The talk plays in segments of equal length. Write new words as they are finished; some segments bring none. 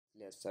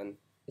lesson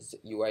is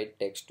UI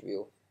text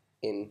view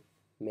in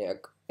Mac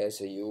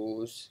as a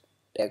use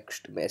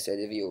text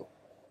message view.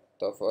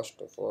 So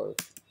first of all,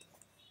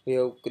 we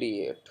have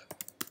create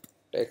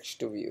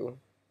text view.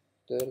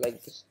 So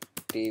like this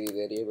TV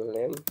variable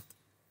name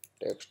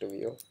text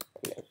view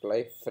and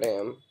apply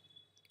frame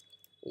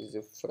is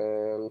the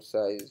frame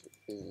size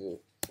is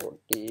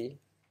 40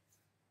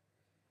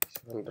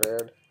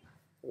 100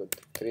 with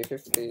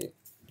 350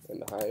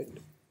 and height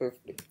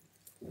 50.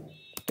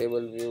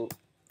 Table view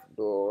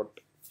dot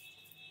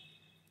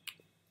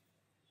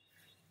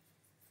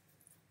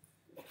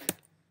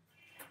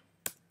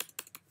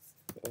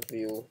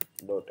view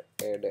dot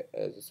add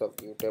as a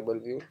subview table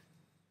view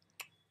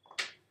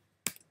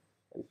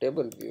and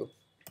table view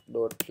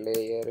dot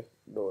layer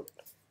dot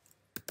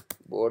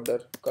border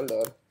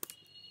color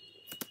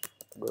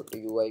dot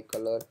UI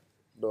color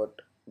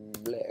dot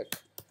black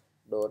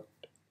dot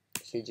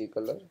CG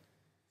color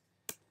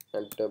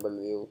and table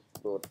view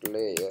dot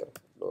layer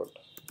dot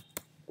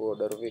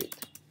border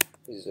width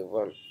is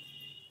 1.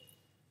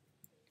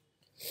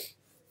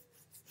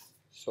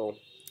 So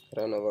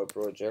run our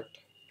project.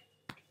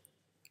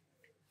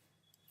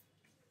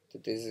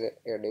 This is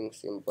adding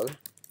simple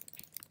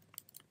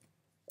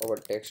our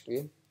text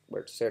view,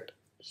 but set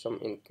some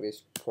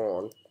increase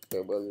font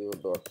table view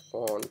dot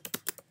font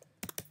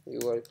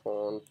UI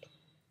font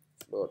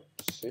dot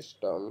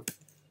system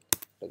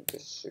like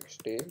this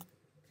 60.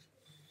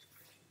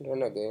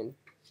 Then again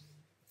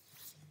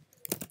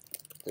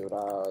to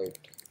write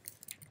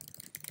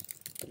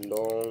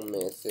long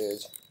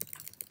message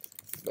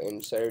by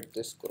inside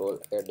the scroll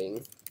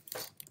heading.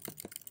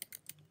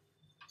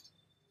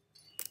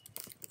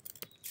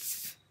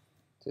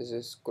 This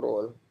is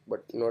scroll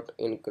but not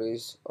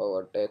increase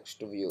our text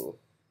view.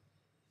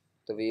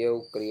 The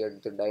view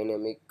create the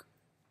dynamic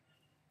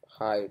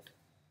height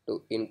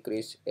to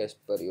increase as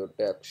per your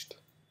text.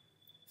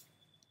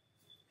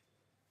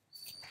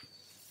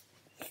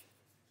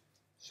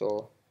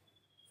 So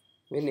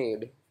we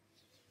need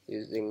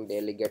using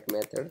delegate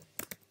method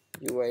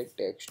UI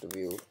text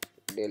view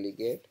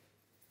delegate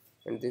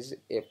and this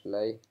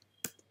apply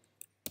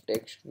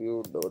text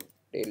view dot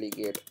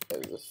delegate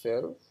as a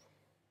self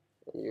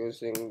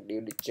using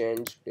did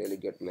change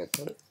delegate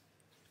method.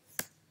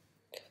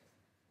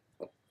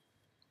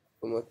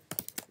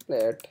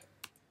 Let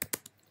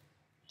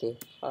the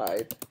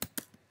height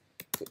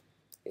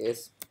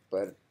as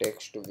per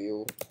text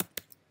view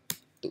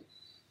to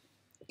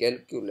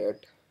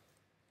calculate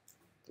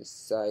the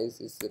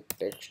size is the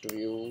text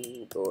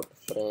view dot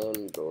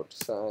frame dot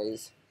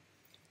size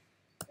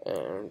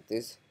and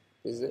this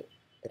is a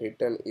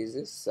written is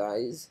a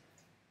size,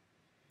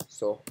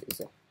 so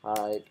is a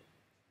height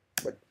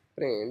but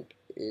print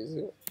is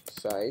a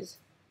size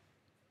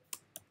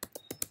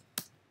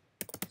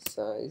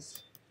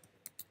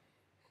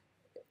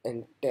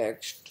and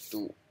text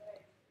to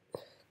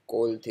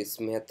call this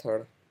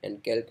method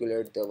and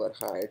calculate our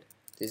height.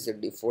 This is the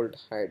default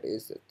height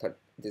is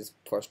this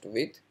first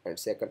width and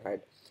second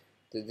height.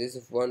 So this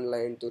is one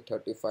line to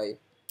 35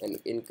 and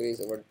increase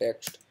our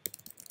text.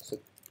 So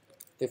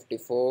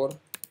 54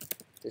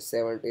 to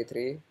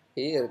 73.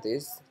 Here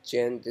this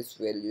change this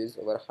values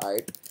our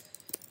height.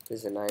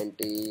 This is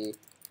 90,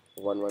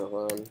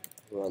 111,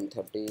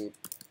 130,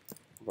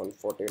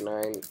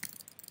 149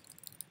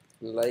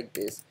 like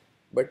this,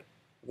 but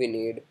we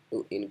need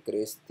to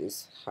increase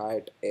this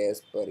height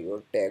as per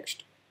your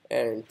text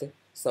and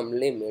some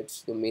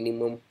limits to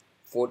minimum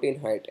 14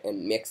 height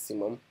and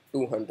maximum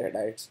 200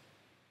 heights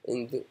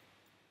in the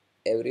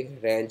every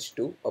range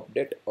to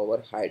update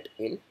our height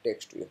in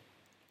text view.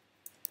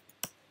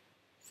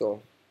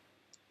 So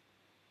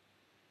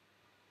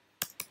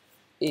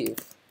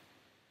if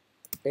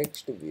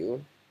text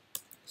view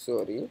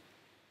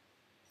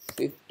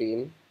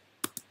 15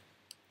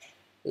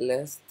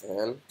 less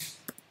than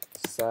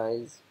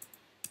size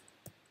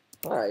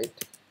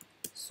height,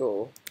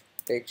 so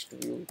text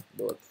view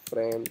dot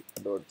frame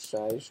dot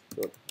size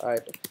dot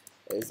height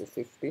is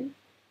 15,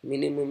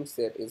 minimum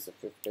set is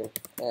 15,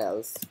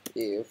 else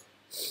if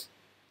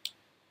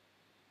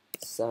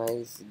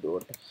size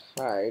dot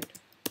height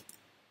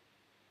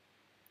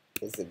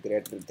is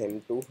greater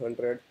than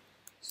 200,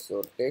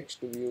 so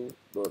text view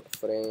dot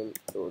frame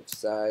dot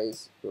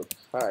size dot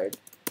height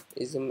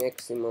is a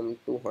maximum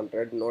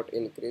 200, not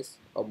increase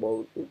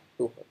above to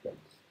 200,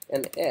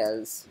 and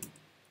else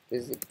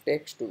this is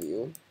text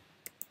view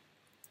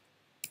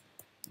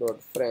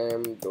dot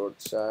frame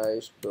dot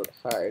size dot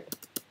height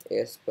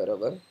as per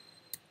our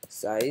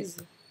size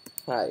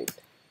height.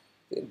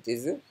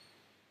 This is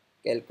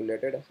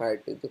calculated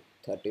height is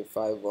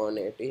 35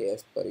 180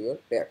 as per your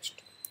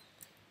text.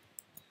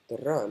 To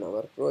run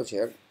our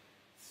project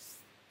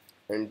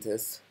and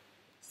this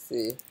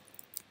see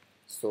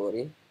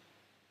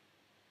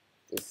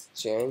this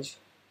change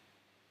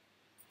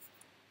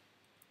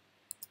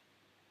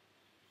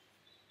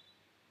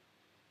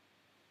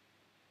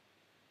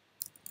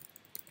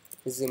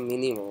is a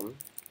minimum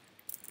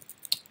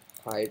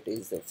height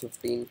is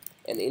 15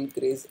 and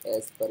increase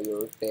as per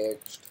your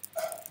text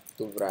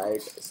to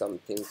write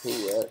something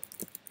here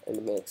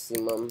and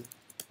maximum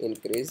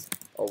increase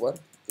our,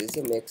 this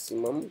is a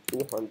maximum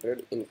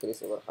 200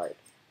 increase our height.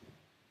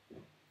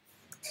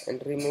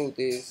 And remove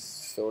this,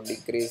 so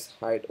decrease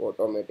height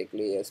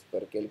automatically as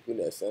per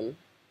calculation.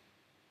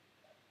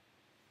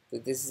 So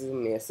this is a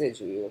message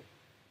view.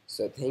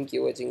 So thank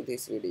you watching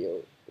this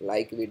video.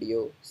 Like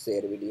video,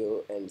 share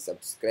video, and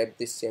subscribe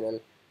this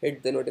channel.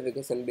 Hit the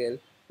notification bell.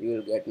 You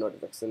will get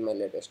notification my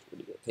latest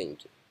video.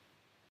 Thank you.